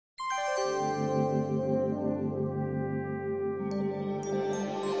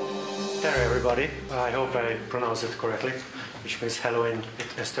everybody. I hope I pronounced it correctly, which means hello in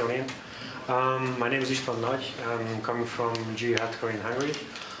Estonian. My name is István Nagy. I'm coming from GE Healthcare in Hungary,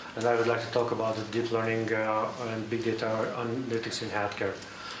 and I would like to talk about deep learning and big data analytics in healthcare.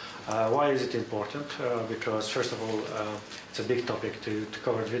 Why is it important? Because first of all, it's a big topic to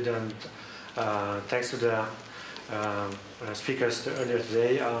cover with, and thanks to the speakers earlier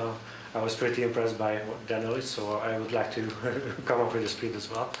today, I was pretty impressed by the analysis, so I would like to come up with the speed as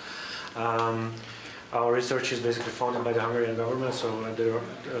well. Our research is basically funded by the Hungarian government, so at the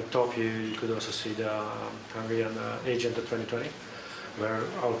top you could also see the Hungarian Agenda 2020, where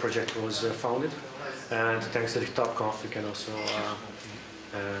our project was founded. And thanks to the Topconf, we can also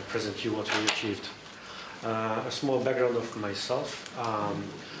present you what we achieved. A small background of myself.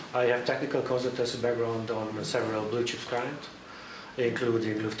 I have technical consultancy background on several blue chip clients,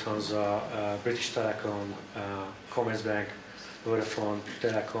 including Lufthansa, British Telecom, Commerzbank, Vodafone,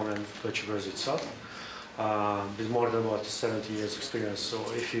 Telecom, and Deutsche Börse itself. With more than 70 years experience. So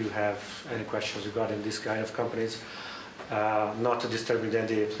if you have any questions regarding this kind of companies, not to disturb the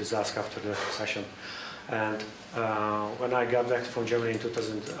NDA, please ask after the session. And when I got back from Germany in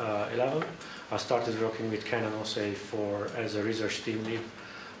 2011, I started working with Canon also as a research team lead.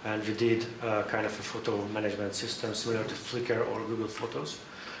 And we did kind of a photo management system similar to Flickr or Google Photos,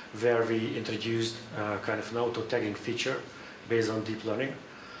 where we introduced kind of an auto-tagging feature based on deep learning.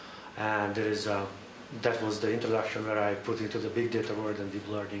 And that was the introduction where I put into the big data world and deep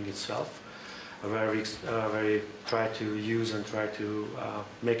learning itself, where we try to use and try to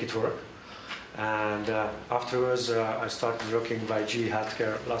make it work. And afterwards, I started working by GE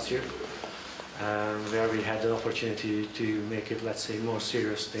Healthcare last year, where we had the opportunity to make it, let's say, more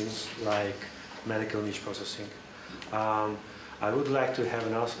serious things like medical image processing. I would like to have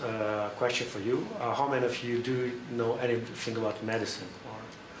a question for you. How many of you do know anything about medicine?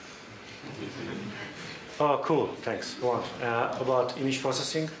 Oh, cool, thanks. One. About image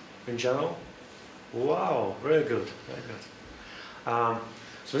processing in general? Wow, very good, very good.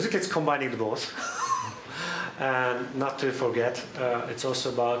 So basically it's combining the both. And not to forget, it's also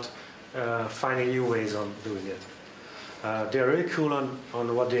about finding new ways on doing it. They're really cool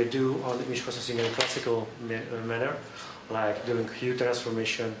on what they do on image processing in a classical manner, like doing hue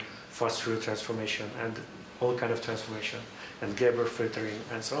transformation, fast Fourier transformation, and all kind of transformation, and Gabor filtering,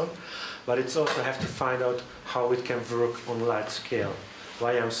 and so on. But it's also have to find out how it can work on large scale.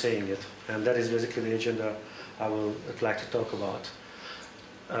 Why I'm saying it, and that is basically the agenda I would like to talk about.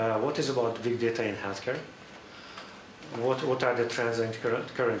 What is about big data in healthcare? What are the trends and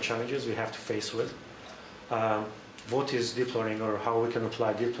current challenges we have to face with? What is deep learning, or how we can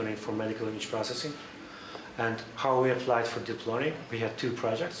apply deep learning for medical image processing? And how we applied for deep learning. We had two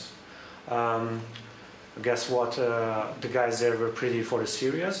projects. Guess what? The guys there were pretty for the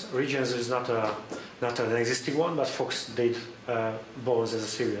series. Regions is not an existing one, but Fox did bones as a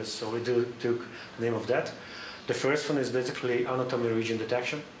series, so we took the name of that. The first one is basically anatomy region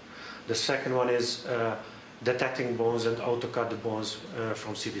detection. The second one is detecting bones and auto-cut the bones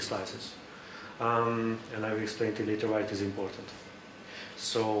from CT slices. And I will explain to you later why it is important.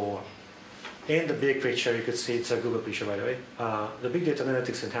 So, in the big picture, you could see it's a Google picture, by the way. The big data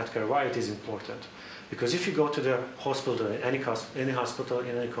analytics in healthcare, why it is important? Because if you go to the hospital, any hospital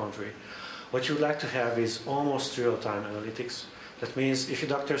in any country, what you would like to have is almost real-time analytics. That means if a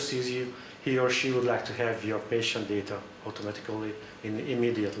doctor sees you, he or she would like to have your patient data automatically,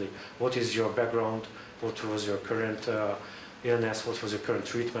 immediately. What is your background? What was your current illness? What was your current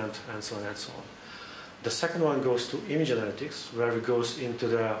treatment? And so on and so on. The second one goes to image analytics, where we goes into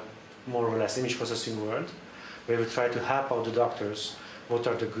the more or less image processing world, where we try to help out the doctors what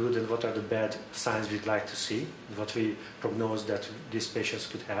are the good and what are the bad signs we'd like to see, what we prognose that these patients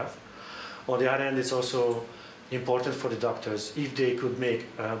could have. On the other hand, it's also important for the doctors if they could make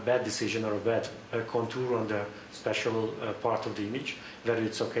a bad decision or a bad contour on the special part of the image, whether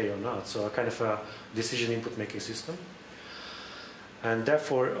it's okay or not. So a kind of a decision input making system. And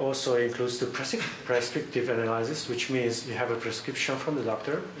therefore also includes the prescriptive analysis, which means you have a prescription from the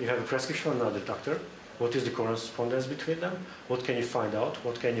doctor, you have a prescription from another doctor. What is the correspondence between them? What can you find out?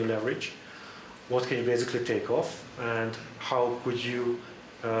 What can you leverage? What can you basically take off? And how could you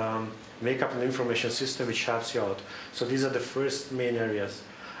make up an information system which helps you out? So these are the first main areas.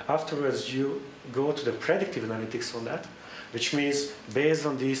 Afterwards, you go to the predictive analytics on that, which means based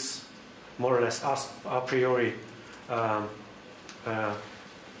on these more or less a priori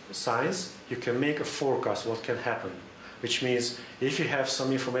signs, you can make a forecast what can happen. Which means if you have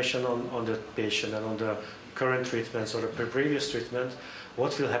some information on the patient and on the current treatments or the previous treatment,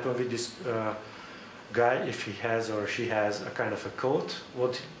 what will happen with this guy, if he has or she has a kind of a code,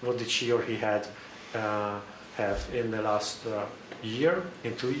 what did she or he had have in the last year,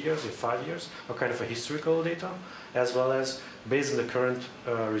 in 2 years, in 5 years, what kind of a historical data, as well as based on the current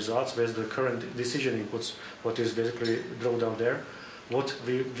results, based on the current decision inputs, what is basically drawn down there, what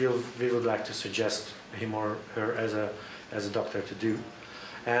we would like to suggest him or her as a doctor to do.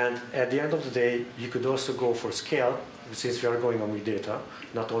 And at the end of the day, you could also go for scale, since we are going on with data.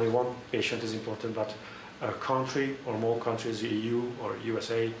 Not only one patient is important, but a country or more countries, EU or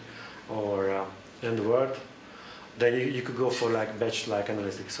USA or in the world. Then you could go for like batch-like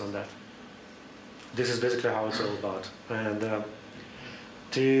analytics on that. This is basically how it's all about. And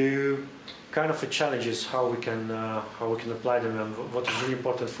to kind of a challenge is how we can apply them, and what is really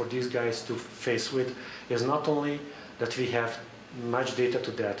important for these guys to face with is not only that we have much data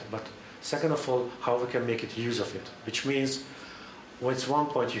to that, but second of all, how we can make it use of it, which means when it's one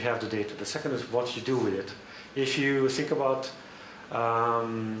point you have the data, the second is what you do with it. If you think about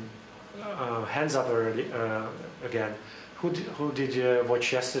hands up already, again, who did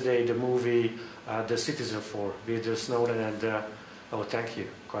watch yesterday the movie The Citizen 4 with Snowden and oh, thank you,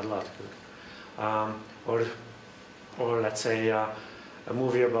 quite a lot. Or let's say a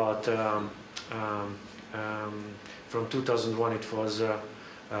movie about from 2001. It was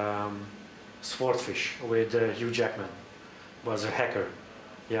Swordfish with Hugh Jackman. Was a hacker.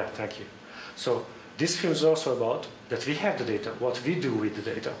 Yeah, thank you. So this film is also about that we have the data, what we do with the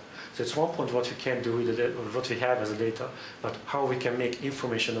data. So it's one point what we can do with the data, or what we have as a data, but how we can make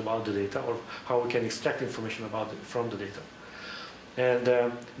information about the data, or how we can extract information from the data. And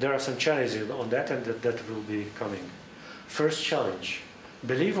there are some challenges on that, and that will be coming. First challenge,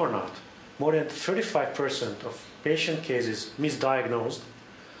 believe or not, more than 35% of patient cases misdiagnosed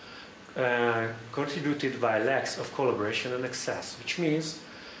contributed by lacks of collaboration and access, which means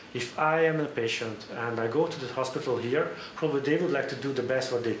if I am a patient and I go to the hospital here, probably they would like to do the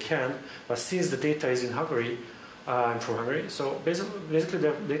best what they can, but since the data is in Hungary, I'm from Hungary, so basically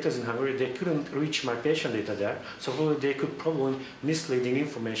the data is in Hungary, they couldn't reach my patient data there, so probably they could probably misleading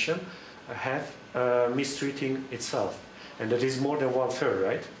information, have mistreating itself, and that is more than 1/3,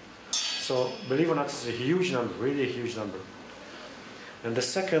 right? So believe it or not, it's a huge number, really a huge number. And the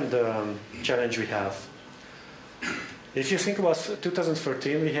second challenge we have, if you think about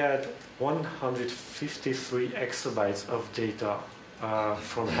 2013, we had 153 exabytes of data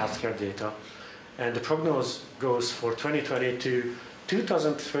from healthcare data. And the prognosis goes for 2020 to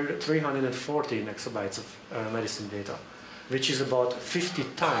 2,314 exabytes of medicine data, which is about 50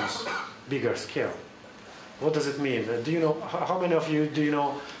 times bigger scale. What does it mean? Do you know, how many of you do you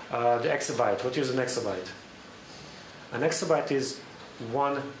know the exabyte? What is an exabyte? An exabyte is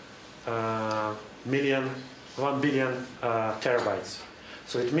 1 billion terabytes.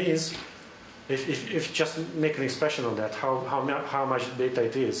 So it means, if just make an expression on that, how much data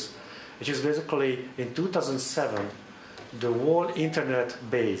it is, which is basically in 2007, the whole internet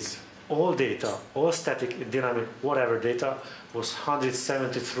base, all data, all static, dynamic, whatever data, was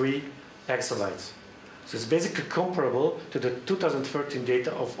 173 exabytes. So it's basically comparable to the 2013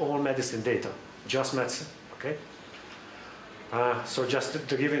 data of all medicine data, just medicine, okay? So just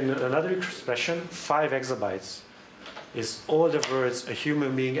to give you another expression, 5 exabytes is all the words a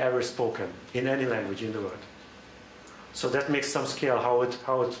human being ever spoken in any language in the world. So that makes some scale, how it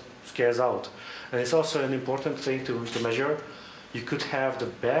scales out. And it's also an important thing to measure. You could have the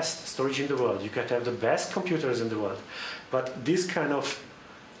best storage in the world, you could have the best computers in the world, but this kind of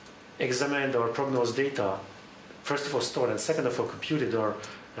examined or prognosed data, first of all stored and second of all computed or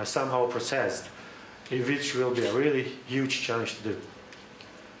somehow processed, which will be a really huge challenge to do.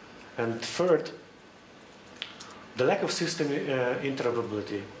 And third, the lack of system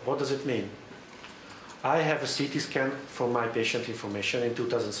interoperability. What does it mean? I have a CT scan from my patient information in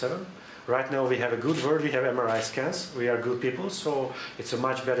 2007. Right now we have a good world, we have MRI scans, we are good people, so it's a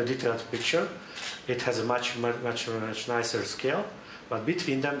much better detailed picture. It has a much nicer scale, but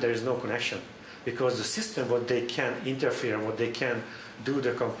between them there is no connection. Because the system, what they can interfere, what they can do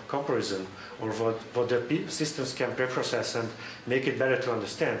the comparison, or what the systems can preprocess and make it better to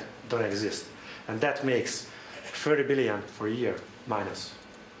understand, don't exist. And that makes 30 billion for a year minus.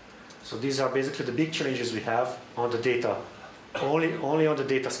 So these are basically the big challenges we have on the data, only on the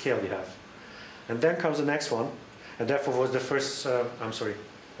data scale we have. And then comes the next one, and therefore was the first, I'm sorry,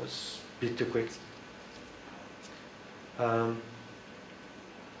 was a bit too quick.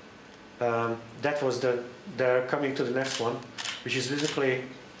 That was they're coming to the next one, which is basically,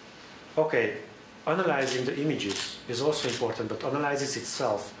 okay, analyzing the images is also important, but analysis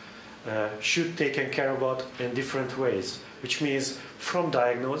itself should be taken care about in different ways, which means from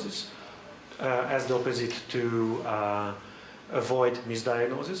diagnosis, as the opposite to avoid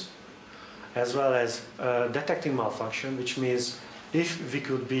misdiagnosis, as well as detecting malfunction, which means if we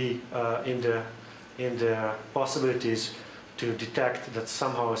could be in the possibilities to detect that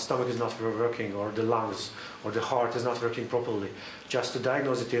somehow a stomach is not working, or the lungs, or the heart is not working properly, just to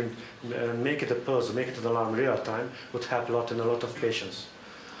diagnose it and make it a puzzle, make it an alarm real time, would help a lot in a lot of patients.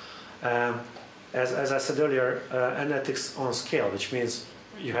 As I said earlier, analytics on scale, which means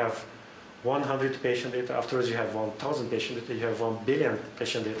you have 100 patient data, afterwards you have 1,000 patient data, you have 1 billion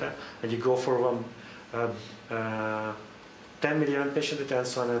patient data, and you go for 10 million patient data, and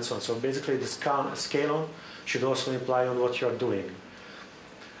so on and so on. So basically the scale on should also imply on what you're doing.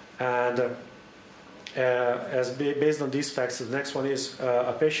 And based on these facts, the next one is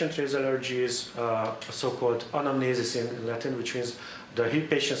a patient raised allergy is a so-called anamnesis in Latin, which means the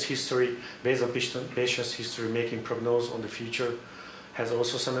patient's history, based on patient's history, making prognosis on the future, has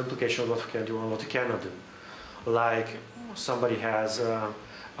also some implication on what we can do and what we cannot do. Like somebody has an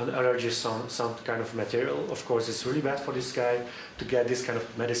allergy to some kind of material, of course it's really bad for this guy to get this kind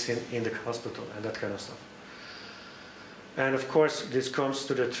of medicine in the hospital and that kind of stuff. And of course this comes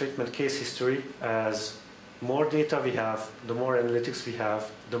to the treatment case history. As more data we have, the more analytics we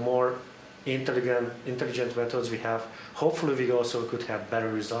have, the more intelligent methods we have, hopefully we also could have better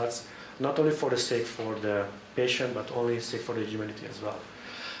results, not only for the sake for the patient, but only sake for the humanity as well.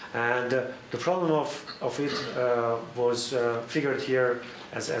 And the problem of it was figured here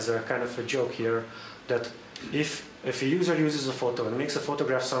as a kind of a joke here, that if a user uses a photo and makes a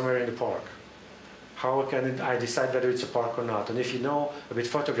photograph somewhere in the park, how can I decide whether it's a park or not? And if you know a bit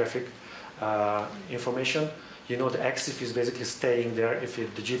photographic information, you know the EXIF is basically staying there if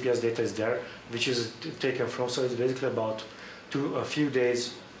the GPS data is there, which is taken from. So it's basically about a few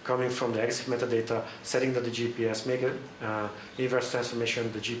days coming from the EXIF metadata, setting that the GPS, make an inverse transformation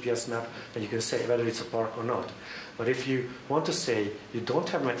of the GPS map, and you can say whether it's a park or not. But if you want to say you don't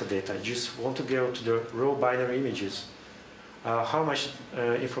have metadata, you just want to go to the raw binary images, how much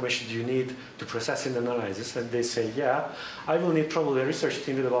information do you need to process and analyze? And they say, yeah, I will need probably a research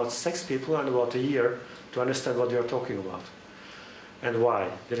team with about 6 people and about a year to understand what they are talking about. And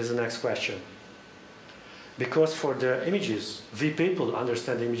why? There is the next question. Because for the images, we people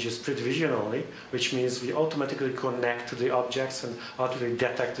understand images pretty vision only, which means we automatically connect to the objects and automatically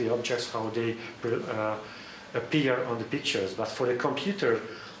detect the objects, how they appear on the pictures. But for the computer,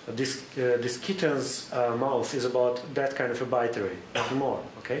 this kitten's mouth is about that kind of a byte array, not more.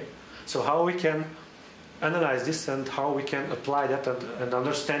 Okay? So how we can analyze this and how we can apply that and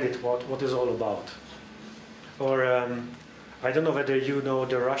understand it, what is all about. Or I don't know whether you know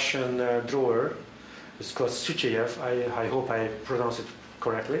the Russian drawer. It's called Sucheyev. I hope I pronounce it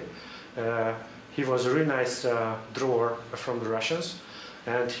correctly. He was a really nice drawer from the Russians,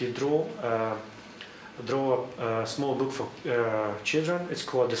 and he drew a small book for children. It's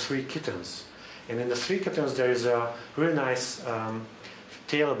called The Three Kittens. And in The Three Kittens there is a really nice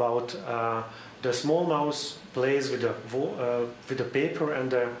tale about the small mouse plays with the paper and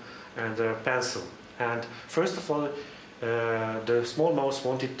the pencil. And first of all, the small mouse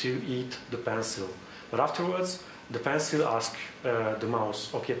wanted to eat the pencil. But afterwards, the pencil asked the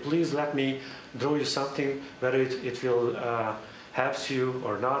mouse, okay, please let me draw you something, whether it will helps you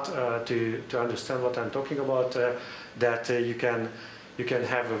or not to understand what I'm talking about, that you can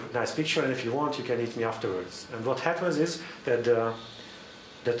have a nice picture, and if you want, you can eat me afterwards. And what happens is that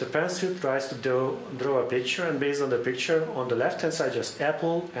the pencil tries to draw a picture, and based on the picture, on the left-hand side, just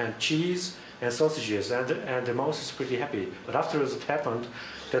apple and cheese and sausages, and the mouse is pretty happy. But afterwards, it happened,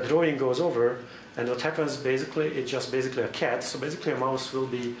 the drawing goes over, and what happens basically, it's just basically a cat. So basically, a mouse will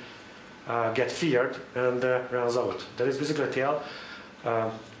be get feared and runs out. That is basically a tale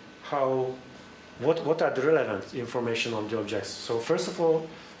what are the relevant information on the objects. So first of all,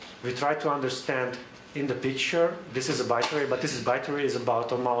 we try to understand in the picture, this is a byte array, but this byte array is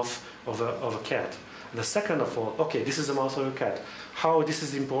about a mouth of a cat. And the second of all, okay, this is the mouth of a cat. How this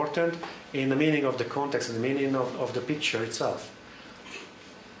is important in the meaning of the context and the meaning of the picture itself.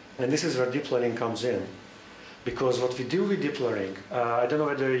 And this is where deep learning comes in. Because what we do with deep learning, I don't know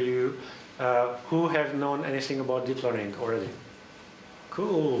whether you, who have known anything about deep learning already?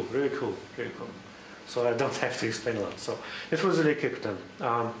 Cool, really cool, really cool. So I don't have to explain a lot. So it was really quick then.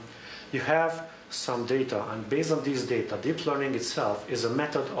 You have some data, and based on this data, deep learning itself is a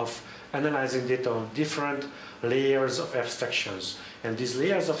method of analyzing data on different layers of abstractions. And these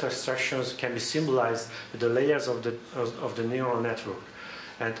layers of abstractions can be symbolized with the layers of the neural network.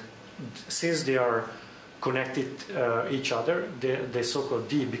 And since they are connected each other, they're so-called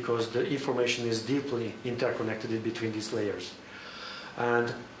deep because the information is deeply interconnected between these layers.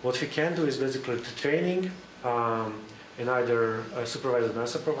 And what we can do is basically to training in either supervised or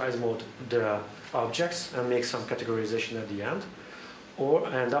unsupervised mode the objects and make some categorization at the end.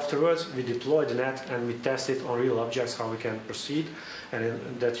 And afterwards we deploy the net and we test it on real objects, how we can proceed.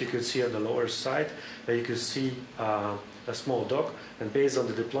 And that you could see on the lower side, that you could see a small dog, and based on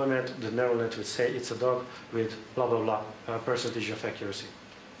the deployment, the neural net would say it's a dog with blah blah blah percentage of accuracy.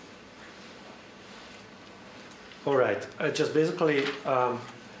 All right, just basically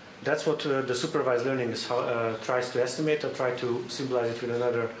that's what the supervised learning is, tries to estimate or try to symbolize it with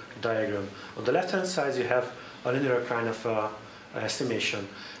another diagram. On the left hand side you have a linear kind of estimation.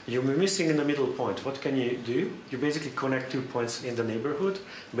 You're missing in the middle point. What can you do? You basically connect 2 points in the neighborhood.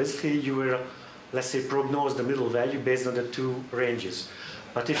 Basically you will, let's say, prognose the middle value based on the 2 ranges.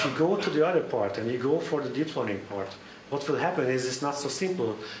 But if you go to the other part and you go for the deep learning part, what will happen is it's not so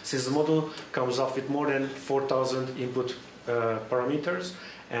simple, since the model comes up with more than 4,000 input parameters,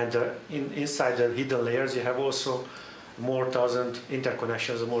 and inside the hidden layers you have also more thousand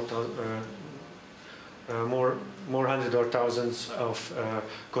interconnections, more hundred or thousands of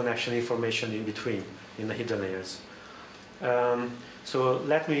connection information in between in the hidden layers. So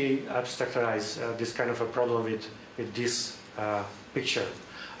let me abstractize this kind of a problem with this picture.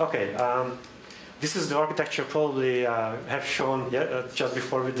 Okay, this is the architecture probably have shown just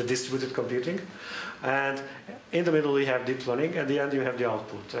before with the distributed computing. And in the middle we have deep learning, at the end you have the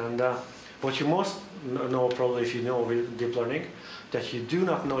output. And what you most know probably if you know with deep learning, that you do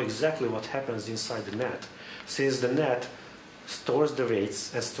not know exactly what happens inside the net, since the net stores the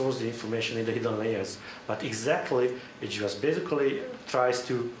weights and stores the information in the hidden layers. But exactly, it just basically tries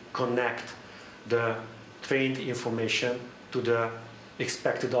to connect the trained information to the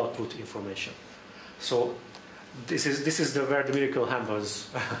expected output information. So this is where the miracle happens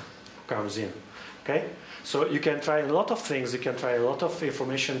comes in. Okay? So you can try a lot of things, you can try a lot of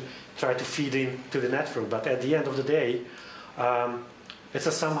information, try to feed into the network, but at the end of the day,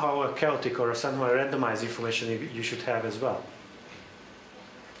 it's somehow a chaotic or somehow a randomized information you should have as well.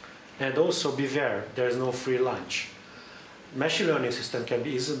 And also beware, there is no free lunch. Machine learning system can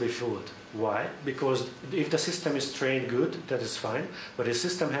be easily fooled. Why? Because if the system is trained good, that is fine, but if the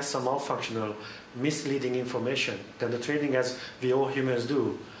system has some malfunctional, misleading information, then the training, as we all humans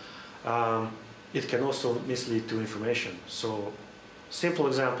do, it can also mislead to information. So, simple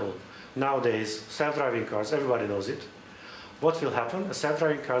example, nowadays, self-driving cars, everybody knows it. What will happen? A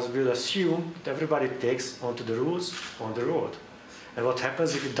self-driving cars will assume that everybody takes onto the rules on the road. And what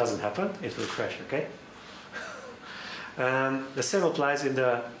happens if it doesn't happen? It will crash, okay? The same applies in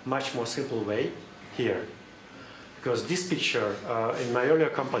the much more simple way here. Because this picture in my earlier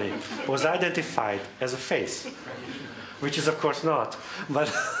company was identified as a face, which is of course not.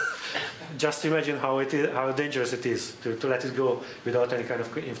 But just imagine how dangerous it is to let it go without any kind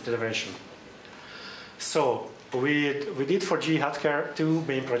of intervention. So we did for GE Healthcare 2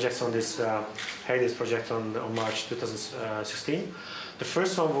 main projects on this Hades project on March 2016. The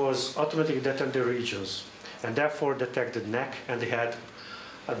first one was automatically detect the regions, and therefore detect the neck and the head,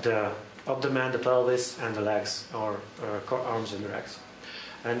 the abdomen, the pelvis, and the legs, or arms and legs.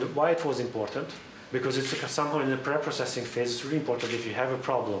 And why it was important? Because it's somehow in the pre-processing phase, it's really important if you have a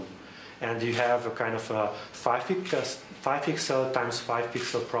problem and you have a kind of a 5 pixel times 5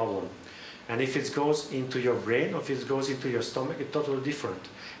 pixel problem. And if it goes into your brain or if it goes into your stomach, it's totally different.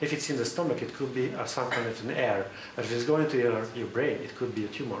 If it's in the stomach, it could be some kind of an air. But if it's going into your brain, it could be a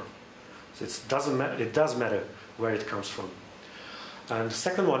tumor. So it does matter where it comes from. And the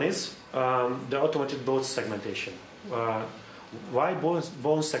second one is the automated bone segmentation. Why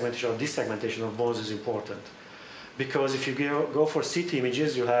bone segmentation or desegmentation of bones is important? Because if you go for CT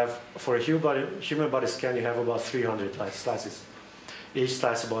images, you have, for a human body scan, you have about 300 slices. Each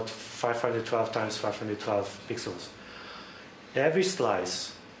slice about 512 times 512 pixels. Every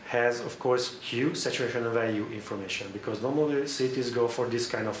slice has, of course, hue, saturation, and value information, because normally CTs go for this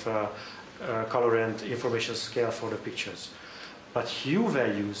kind of color and information scale for the pictures. But hue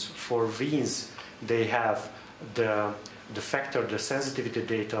values for veins, they have the factor, the sensitivity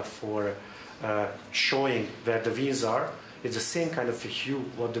data for showing where the veins are. It's the same kind of a hue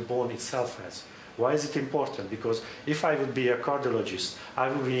what the bone itself has. Why is it important? Because if I would be a cardiologist, I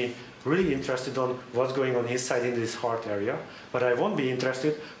would be really interested on what's going on inside in this heart area, but I won't be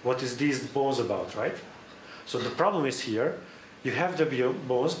interested what is these bones about, right? So the problem is here, you have the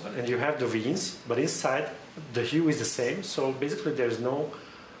bones and you have the veins, but inside the hue is the same, so basically there is no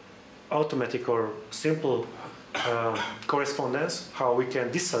automatic or simple correspondence how we can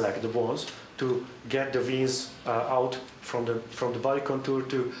deselect the bones to get the veins out from the body contour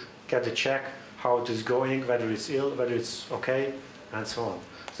to get the check how it is going, whether it's ill, whether it's okay, and so on.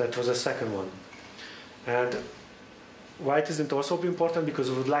 So that was the second one. And why it isn't also important? Because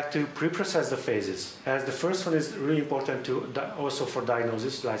we would like to pre-process the phases. As the first one is really important to also for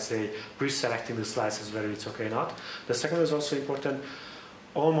diagnosis, like say pre-selecting the slices whether it's okay or not. The second is also important,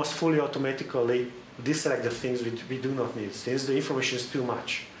 almost fully automatically deselect the things we do not need, since the information is too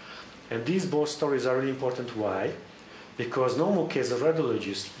much. And these both stories are really important. Why? Because normal case of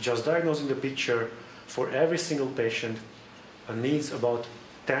radiologist just diagnosing the picture for every single patient needs about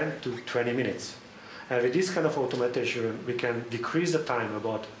 10 to 20 minutes. And with this kind of automation, we can decrease the time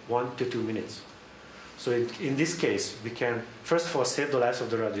about 1 to 2 minutes. So in this case, we can, first of all, save the lives of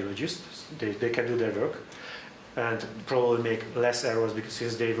the radiologists. They can do their work and probably make less errors because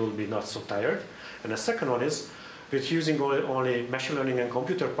since they will be not so tired. And the second one is, with using only machine learning and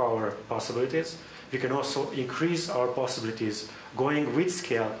computer power possibilities, we can also increase our possibilities going with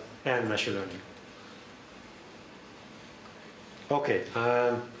scale and machine learning. Okay.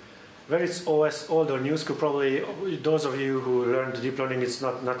 Where it's OS old or new school, probably those of you who learned deep learning, it's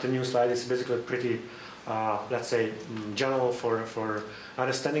not a new slide, it's basically pretty, let's say, general for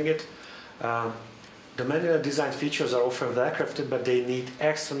understanding it. The manual design features are often well crafted, but they need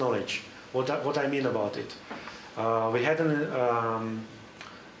extra knowledge. What I mean about it. We had an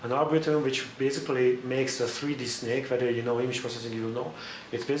algorithm which basically makes a 3D snake, whether you know image processing, you will know.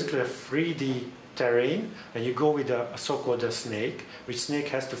 It's basically a 3D terrain, and you go with a so-called snake, which snake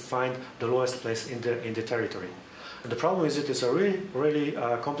has to find the lowest place in the territory. And the problem is it is a really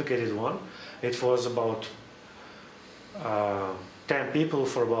complicated one. It was about 10 people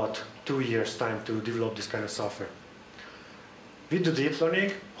for about 2 years time to develop this kind of software. With the deep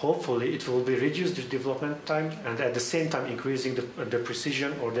learning, hopefully it will be reduced the development time and at the same time increasing the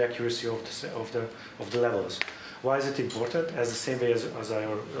precision or the accuracy of the levels. Why is it important? As the same way as I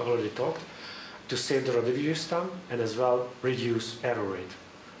already talked, to save the radiologist time and as well reduce error rate.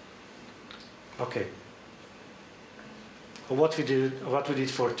 Okay. What we did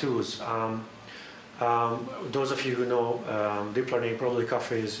for tools. Those of you who know deep learning, probably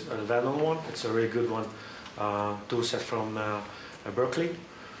Caffe is a well-known one. It's a really good one. Tool set from Berkeley.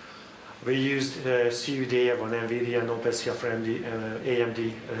 We used CUDA on NVIDIA and OpenCL for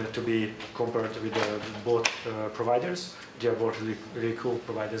AMD to be compared with both providers. They are both really cool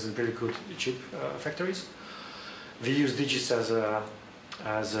providers and really good chip factories. We use Digis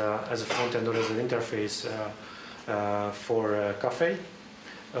as a front end or as an interface for Caffe.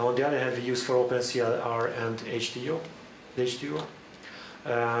 On the other hand, we use for OpenCL R and HTO.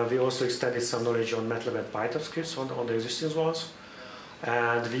 We also extended some knowledge on MATLAB and Python scripts on the existing ones.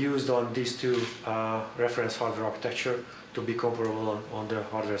 And we used on these two reference hardware architecture to be comparable on the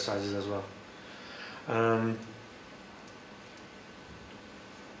hardware sizes as well.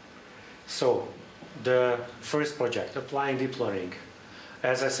 So, the first project, applying deep learning.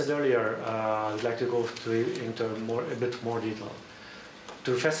 As I said earlier, I'd like to go into a bit more detail.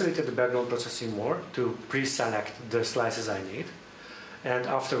 To facilitate the background processing more, to pre-select the slices I need. And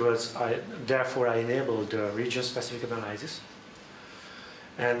afterwards, therefore I enable the region-specific analysis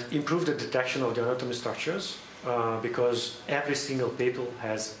and improve the detection of the anatomy structures because every single people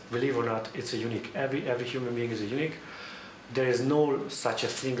has, believe it or not, it's a unique. Every human being is a unique. There is no such a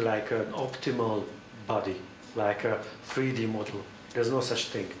thing like an optimal body, like a 3D model. There's no such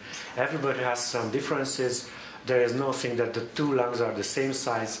thing. Everybody has some differences. There is nothing that the two lungs are the same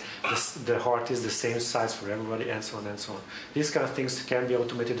size, the heart is the same size for everybody, and so on and so on. These kind of things can be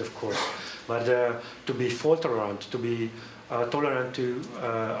automated, of course, but to be fault tolerant, to be tolerant to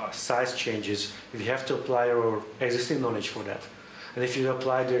size changes, we have to apply our existing knowledge for that. And if you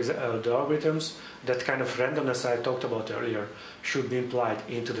apply the algorithms, that kind of randomness I talked about earlier should be applied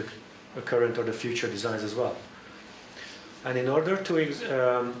into the current or the future designs as well. And in order to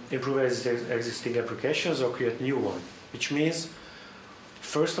improve existing applications or create new one, which means,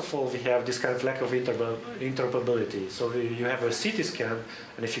 first of all, we have this kind of lack of interoperability. So you have a CT scan,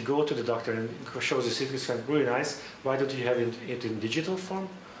 and if you go to the doctor and it shows the CT scan, really nice, why don't you have it in digital form?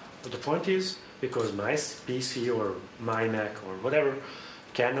 But the point is, because my PC or my Mac or whatever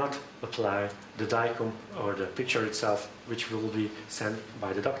cannot apply the DICOM or the picture itself, which will be sent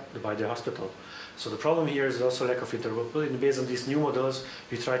by the hospital. So the problem here is also lack of interoperability. And based on these new models,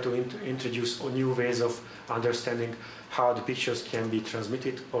 we try to introduce new ways of understanding how the pictures can be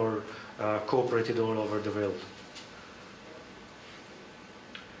transmitted or cooperated all over the world.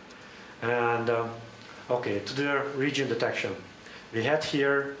 And okay, to the region detection. We had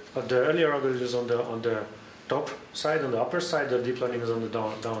here the earlier algorithms on the top side, on the upper side, the deep learning is on the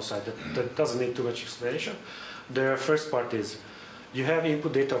down side. That doesn't need too much explanation. The first part is you have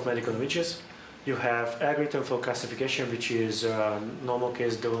input data of medical images. You have algorithm for classification, which is normal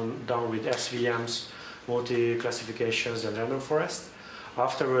case done with SVMs, multi-classifications, and random forest.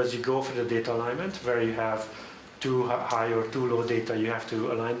 Afterwards, you go for the data alignment, where you have too high or too low data. You have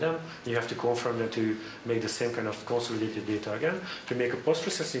to align them. You have to confirm them to make the same kind of consolidated data again, to make a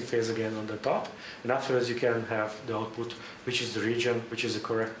post-processing phase again on the top. And afterwards, you can have the output, which is the region, which is the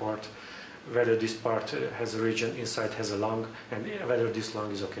correct part, whether this part has a region, inside has a lung, and whether this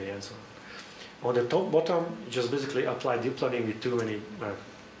lung is okay, and so on. On the top bottom, you just basically apply deep learning with too many,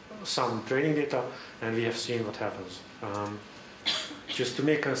 some training data, and we have seen what happens. Just to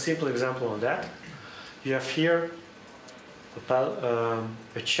make a simple example on that, you have here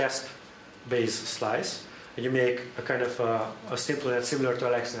a chest-based slice, and you make a kind of a simple net similar to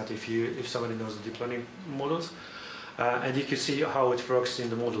AlexNet if somebody knows the deep learning models. And you can see how it works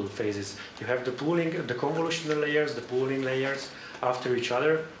in the model phases. You have the pooling, the convolutional layers, the pooling layers after each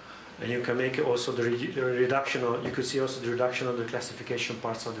other. And you can make also the reduction, you could see also the reduction of the classification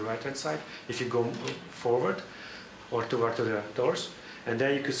parts on the right-hand side if you go forward or toward to the doors. And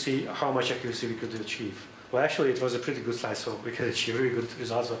then you could see how much accuracy we could achieve. Well, actually, it was a pretty good slice, so we could achieve very good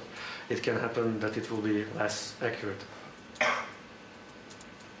results, but it can happen that it will be less accurate.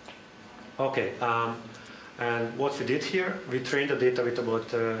 Okay, and what we did here, we trained the data with about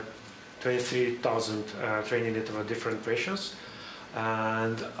 23,000 training data for different patients.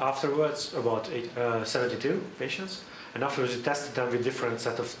 And afterwards, about 72 patients. And afterwards, we tested them with different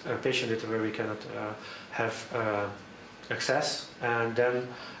set of patient data where we cannot have access. And then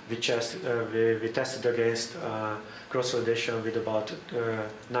we tested against cross-validation with about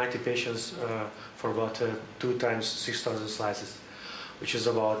 90 patients for about 2 times 6,000 slices, which is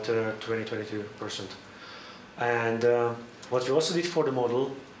about 20-22%. And what we also did for the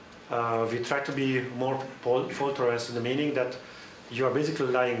model, we tried to be more fault tolerant in the meaning that you are basically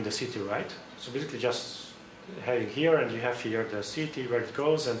lying the CT, right? So basically just having here, and you have here the CT where it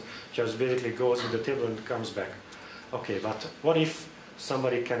goes, and just basically goes in the table and comes back. Okay, but what if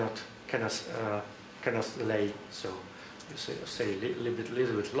somebody cannot lay? So you say a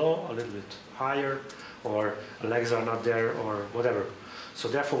little bit low, a little bit higher, or legs are not there, or whatever. So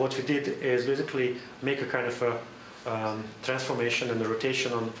therefore, what we did is basically make a kind of a transformation and a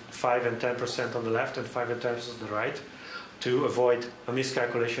rotation on 5 and 10% on the left and 5 and 10% on the right, to avoid a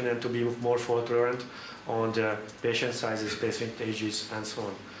miscalculation and to be more fault tolerant on the patient sizes, patient ages, and so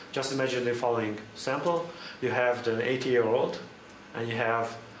on. Just imagine the following sample. You have the 80-year-old, and you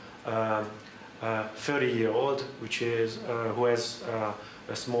have a 30-year-old, which is who has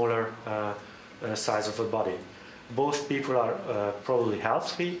a smaller size of the body. Both people are probably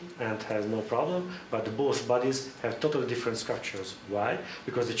healthy and have no problem, but both bodies have totally different structures. Why?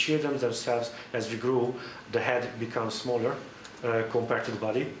 Because the children themselves, as we grew, the head becomes smaller compared to the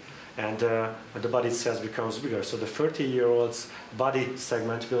body, and the body itself becomes bigger. So the 30-year-old's body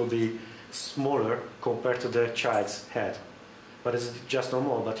segment will be smaller compared to the child's head. But it's just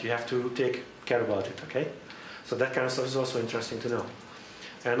normal, but you have to take care about it, okay? So that kind of stuff is also interesting to know.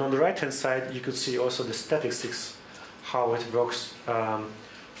 And on the right-hand side, you could see also the statistics, how it works.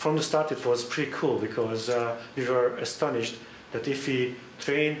 From the start, it was pretty cool because we were astonished that if we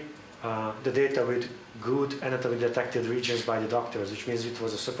train the data with good anatomy detected regions by the doctors, which means it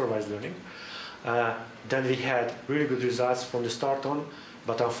was a supervised learning, then we had really good results from the start on.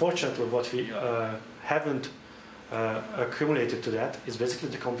 But unfortunately, what we haven't accumulated to that is basically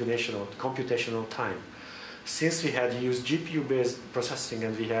the computational time. Since we had used GPU-based processing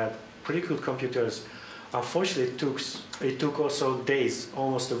and we had pretty good computers, unfortunately it took also days,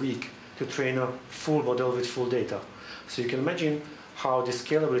 almost a week, to train a full model with full data. So you can imagine how the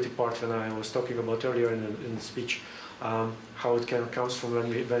scalability part, when I was talking about earlier in the speech, how it comes from when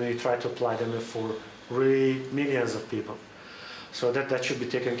we try to apply them for really millions of people. So that should be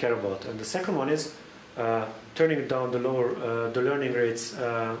taken care about. And the second one is turning down the learning rates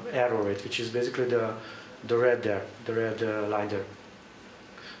error rate, which is basically the red there, the red line there,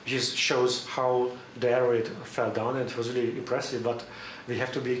 which shows how the error rate fell down, and it was really impressive. But we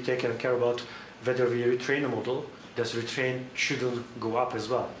have to be taken care about whether we retrain a model. This retrain shouldn't go up as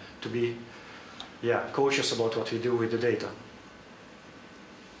well, to be cautious about what we do with the data.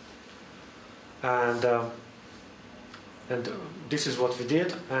 And this is what we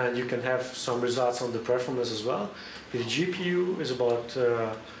did, and you can have some results on the performance as well. The GPU is about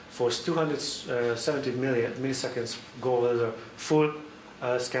for 270 milliseconds go with a full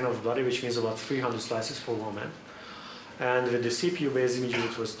scan of the body, which means about 300 slices for 1 man. And with the CPU-based images,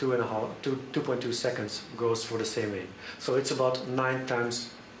 it was 2.2 seconds goes for the same way. So it's about 9 times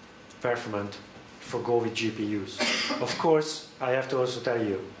performant for go with GPUs. Of course, I have to also tell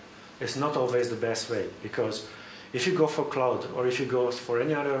you, is not always the best way, because if you go for cloud or if you go for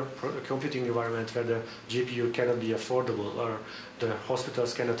any other computing environment where the GPU cannot be affordable or the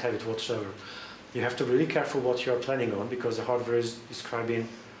hospitals cannot have it whatsoever, you have to be really careful what you are planning on, because the hardware is describing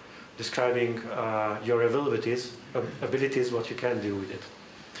your abilities, what you can do with it.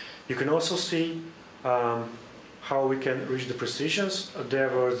 You can also see how we can reach the precisions. There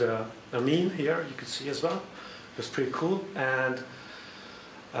was a meme here, you can see as well. It was pretty cool. And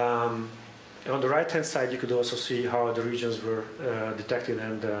on the right-hand side, you could also see how the regions were detected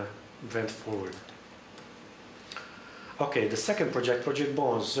and went forward. Okay, the second project, Project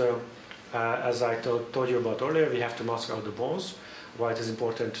Bones. As I told you about earlier, we have to mask out the bones. Why it is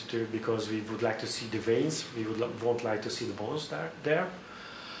important to, because we would like to see the veins, we won't like to see the bones there.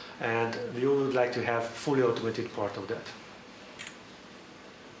 And we would like to have fully automated part of that.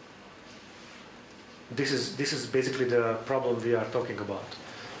 This is basically the problem we are talking about.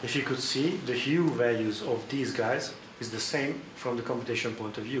 If you could see, the hue values of these guys is the same from the computation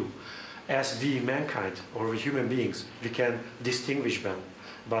point of view. As we, mankind, or we human beings, we can distinguish them.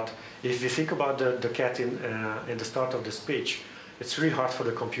 But if you think about the cat in the start of the speech, it's really hard for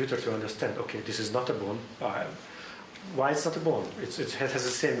the computer to understand, okay, this is not a bone. Why it's not a bone? It has the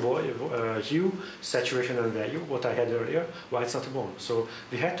same hue, saturation and value, what I had earlier. Why it's not a bone? So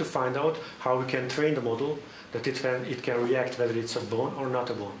we had to find out how we can train the model that it can react whether it's a bone or not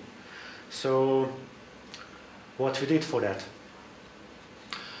a bone. So what we did for that?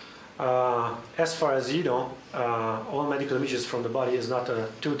 As far as you know, all medical images from the body is not a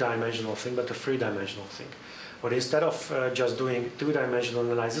two-dimensional thing, but a three-dimensional thing. But instead of just doing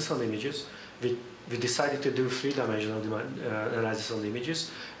two-dimensional analysis on images, we decided to do three-dimensional analysis on the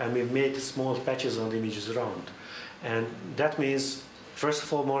images, and we made small patches on the images around. And that means, first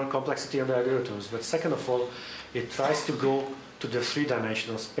of all, more complexity on the algorithms, but second of all, it tries to go to the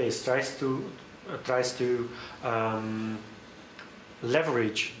three-dimensional space, tries to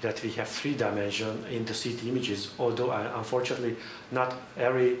leverage that we have three dimension in the CT images, although unfortunately not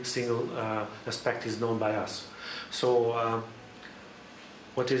every single aspect is known by us. So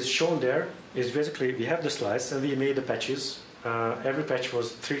what is shown there is basically we have the slice and we made the patches. Every patch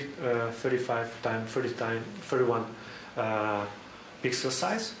was 35 times 31 pixel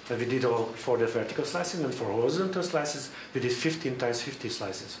size, and we did all for the vertical slicing, and for horizontal slices we did 15 times 50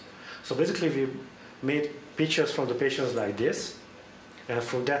 slices. So basically we made pictures from the patients like this, and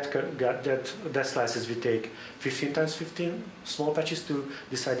from that slices we take 15 times 15 small patches to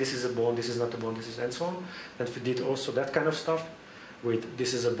decide this is a bone, this is not a bone, this is, and so on. And we did also that kind of stuff with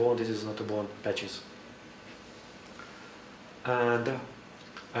this is a bone, this is not a bone patches. And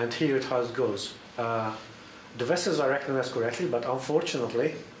here it how it goes. The vessels are recognized correctly, but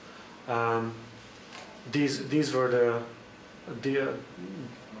unfortunately, these were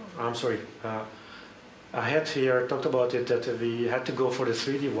I'm sorry. I had here talked about it that we had to go for the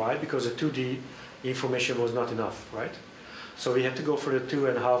 3D. Why? Because the 2D information was not enough, right? So we had to go for the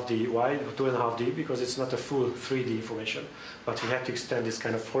 2.5D. Why 2.5D? Because it's not a full 3D information, but we had to extend this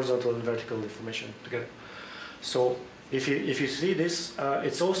kind of horizontal and vertical information together. So if you see this,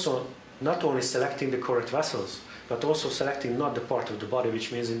 it's also not only selecting the correct vessels, but also selecting not the part of the body,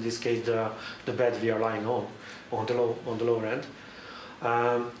 which means in this case the bed we are lying on the lower end,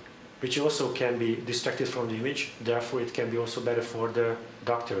 which also can be distracted from the image. Therefore, it can be also better for the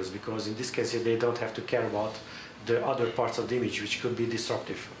doctors, because in this case they don't have to care about the other parts of the image, which could be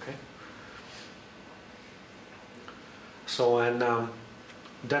disruptive. Okay. So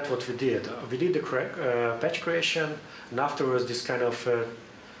that's what we did. We did the patch creation, and afterwards this kind of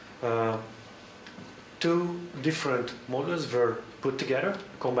two different models were put together,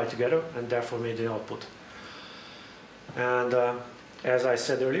 combined together, and therefore made an output. And as I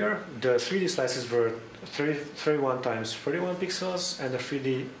said earlier, the 3D slices were 31 times 31 pixels, and the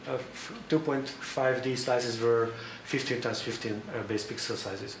 2.5D slices were 15 times 15 base pixel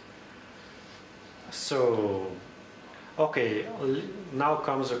sizes. So, okay, now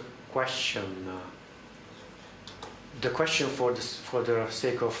comes a question. The question for the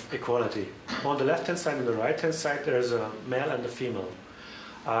sake of equality. On the left-hand side and the right-hand side, there's a male and a female.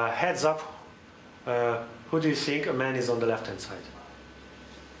 Heads up, who do you think a man is on the left-hand side?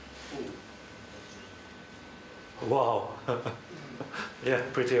 Wow. Yeah,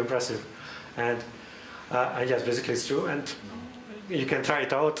 pretty impressive. And yes, basically it's true. And you can try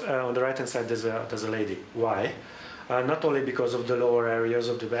it out. On the right-hand side, there's a lady. Why? Not only because of the lower areas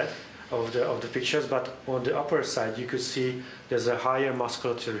of the bed, of the pictures, but on the upper side you could see there's a higher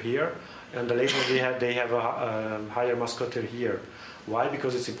musculature here, and the ladies they have a higher musculature here. Why?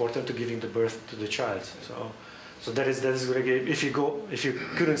 Because it's important to giving the birth to the child. So that is going to give, if you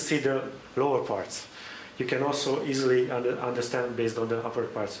couldn't see the lower parts, you can also easily understand based on the upper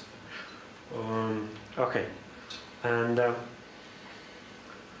parts. Okay, and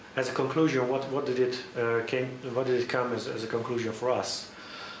as a conclusion, what did it come as a conclusion for us?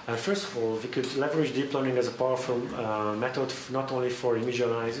 First of all, we could leverage deep learning as a powerful method not only for image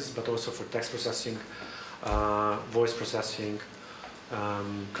analysis but also for text processing, voice processing,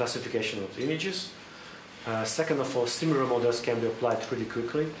 classification of images. Second of all, similar models can be applied pretty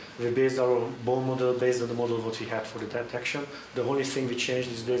quickly. We based our bone model based on the model what we had for the detection. The only thing we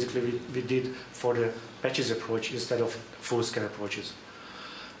changed is basically we did for the patches approach instead of full scan approaches.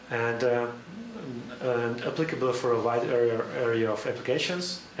 And applicable for a wide area of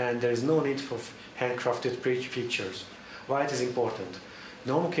applications, and there is no need for handcrafted features. Why it is important?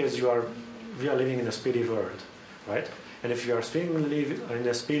 In normal case, we are living in a speedy world, right? And if you are living in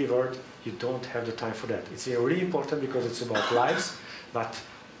a speedy world, you don't have the time for that. It's really important because it's about lives, but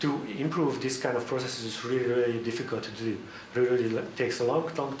to improve this kind of processes is really, really difficult to do. Really takes a long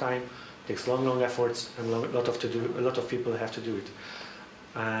time, takes long efforts, and a lot of people have to do it.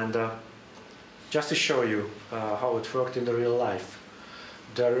 And just to show you how it worked in the real life,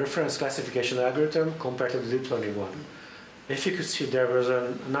 the reference classification algorithm compared to the deep learning one. If you could see, there was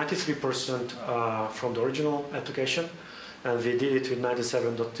a 93% from the original application, and we did it with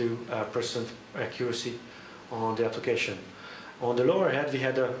 97.2% accuracy on the application. On the lower head, we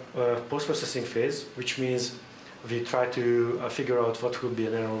had a post-processing phase, which means we try to figure out what could be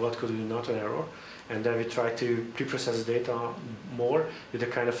an error, what could be not an error, and then we try to pre-process data more with a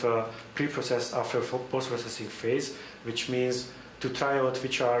kind of a pre-process after post-processing phase, which means to try out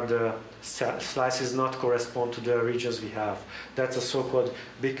which are the slices not correspond to the regions we have. That's a so-called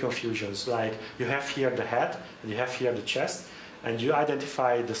big confusions. Like you have here the head and you have here the chest, and you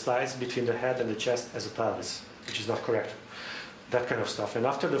identify the slice between the head and the chest as a pelvis, which is not correct. That kind of stuff. And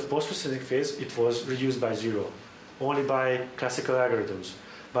after the post-processing phase, it was reduced by 0, only by classical algorithms.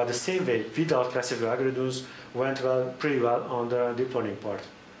 But the same way, without classical algorithms, went pretty well on the deep learning part.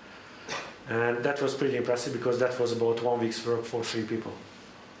 And that was pretty impressive because that was about 1 week's work for 3 people.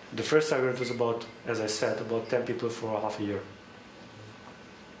 The first algorithm was about, as I said, about 10 people for half a year.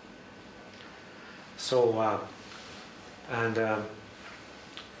 So,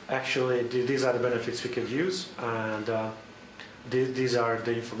 actually, these are the benefits we could use, and these are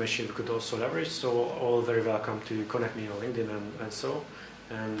the information we could also leverage. So, all very welcome to connect me on LinkedIn and so.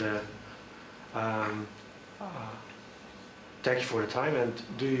 And thank you for the time. And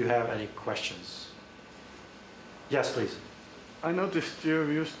do you have any questions? Yes, please. I noticed you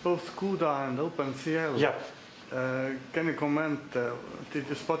used both CUDA and OpenCL. Yeah. Can you comment? Did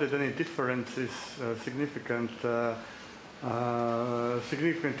you spotted any differences, significant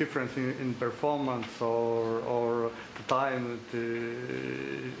difference in performance or the time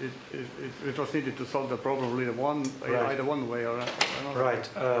it was needed to solve the problem either one way or another? Right.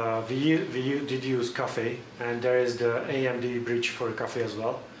 We did use Caffe, and there is the AMD bridge for Caffe as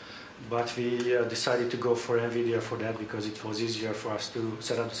well. But we decided to go for NVIDIA for that because it was easier for us to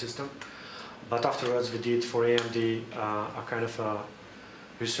set up the system. But afterwards we did for AMD a kind of a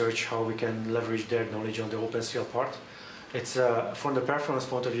research how we can leverage their knowledge on the OpenCL part. It's from the performance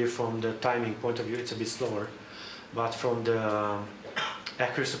point of view, from the timing point of view, it's a bit slower. But from the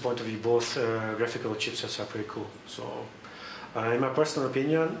accuracy point of view, both graphical chipsets are pretty cool. So in my personal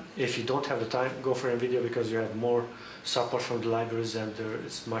opinion, if you don't have the time, go for NVIDIA because you have more support from the libraries and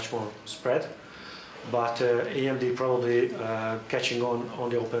it's much more spread. But AMD probably catching on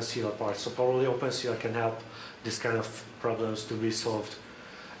the OpenCL part. So probably OpenCL can help this kind of problems to be solved.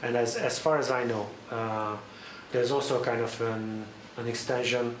 And as far as I know, there's also kind of an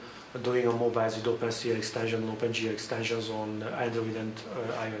extension doing on mobiles with OpenCL extension, OpenGL extensions on Android and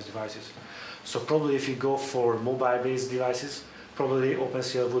iOS devices. So probably if you go for mobile-based devices, probably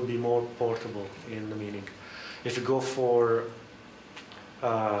OpenCL would be more portable in the meaning. If you go for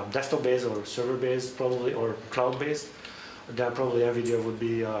desktop-based or server-based, probably, or cloud-based, then probably NVIDIA would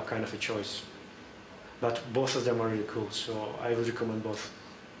be kind of a choice. But both of them are really cool, so I would recommend both,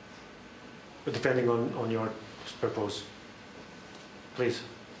 depending on your purpose. Please.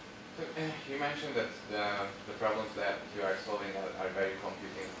 So, you mentioned that the problems that you are solving are very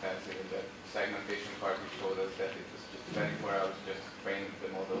computing intensive. In the segmentation part, you showed us that it was just 24 hours just to train the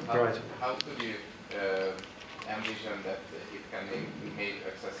model. How could you envision that it can be made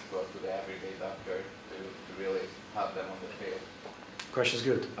accessible to the everyday doctor to really help them on the field? question is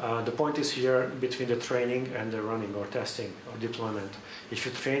good. The point is here between the training and the running or testing or deployment. If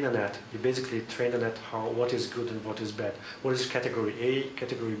you train on that, you basically train on that what is good and what is bad. What is category A,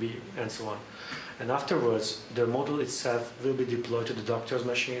 category B, and so on. And afterwards, the model itself will be deployed to the doctor's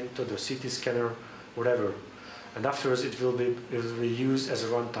machine, to the CT scanner, whatever. And afterwards, it will be used as a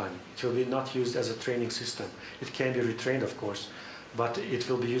runtime. It will be not used as a training system. It can be retrained, of course, but it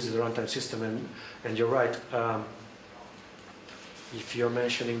will be used as a runtime system. And you're right. If you're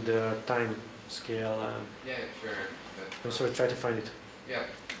mentioning the time scale, yeah, sure. I'm sorry, try to find it. Yeah,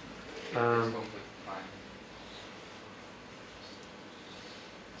 it's completely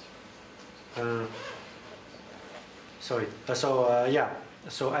fine. Sorry.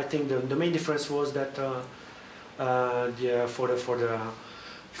 So I think the main difference was that for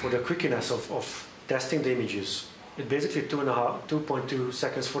the quickiness of testing the images, it basically 2.2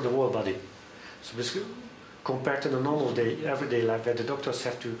 seconds for the whole body. So basically, compared to the normal day, everyday life, where the doctors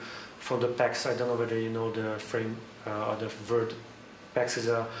have to, from the PACS, I don't know whether you know the frame or the word. PACS is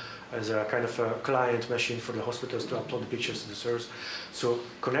a kind of a client machine for the hospitals to upload the pictures to the servers. So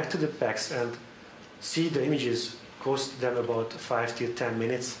connect to the PACS and see the images cost them about 5 to 10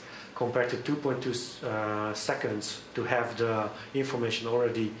 minutes compared to 2.2 seconds to have the information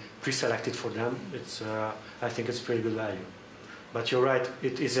already pre-selected for them. It's, I think it's pretty good value. But you're right,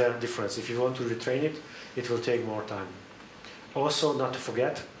 it is a difference. If you want to retrain it, it will take more time. Also, not to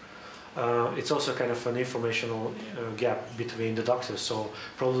forget, it's also kind of an informational gap between the doctors. So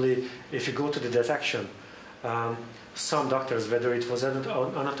probably if you go to the detection, some doctors, whether it was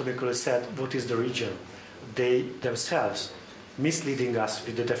anatomically said what is the region, they themselves misleading us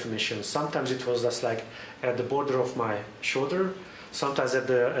with the definition. Sometimes it was just like at the border of my shoulder, sometimes at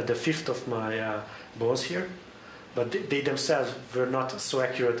the fifth of my bones here, but they themselves were not so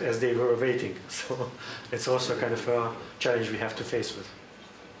accurate as they were waiting. So it's also kind of a challenge we have to face with.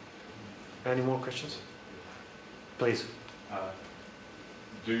 Any more questions? Please.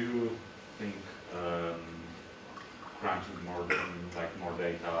 Do you think crunching more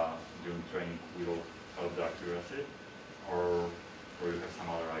data during training will help the accuracy, or you have some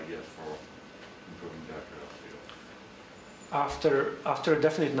other ideas for improving the accuracy? After a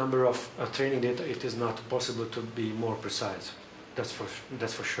definite number of training data, it is not possible to be more precise. That's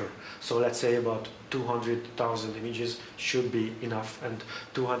for sure. So let's say about 200,000 images should be enough, and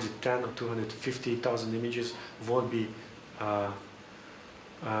 210 or 250,000 images won't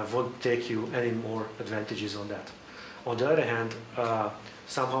take you any more advantages on that. On the other hand,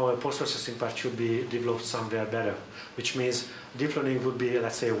 somehow a post-processing part should be developed somewhere better, which means deep learning would be,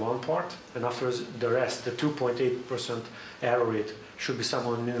 let's say, one part, and afterwards the rest, the 2.8% error rate, should be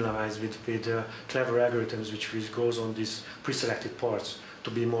somehow minimized with clever algorithms which goes on these pre-selected parts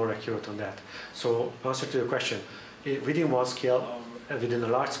to be more accurate on that. So, answer to your question, within one scale, within a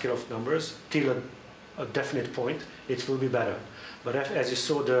large scale of numbers, till a definite point, it will be better. But as you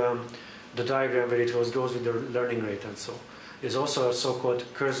saw the diagram where it goes with the learning rate and so, is also a so-called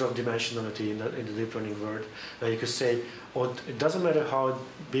cursor of dimensionality in the deep learning world, where you could say, oh, it doesn't matter how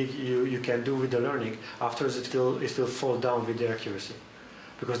big you can do with the learning, afterwards it will fall down with the accuracy,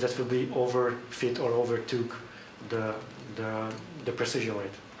 because that will be overfit or overtook the precision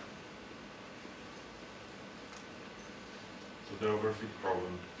rate. So the overfit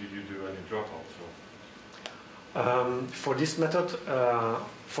problem, did you do any dropouts? For this method,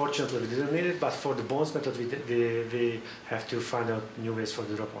 fortunately we didn't need it, but for the bones method we have to find out new ways for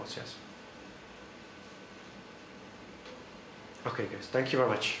the dropouts, yes. Okay guys, thank you very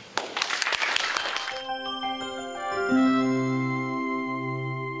much.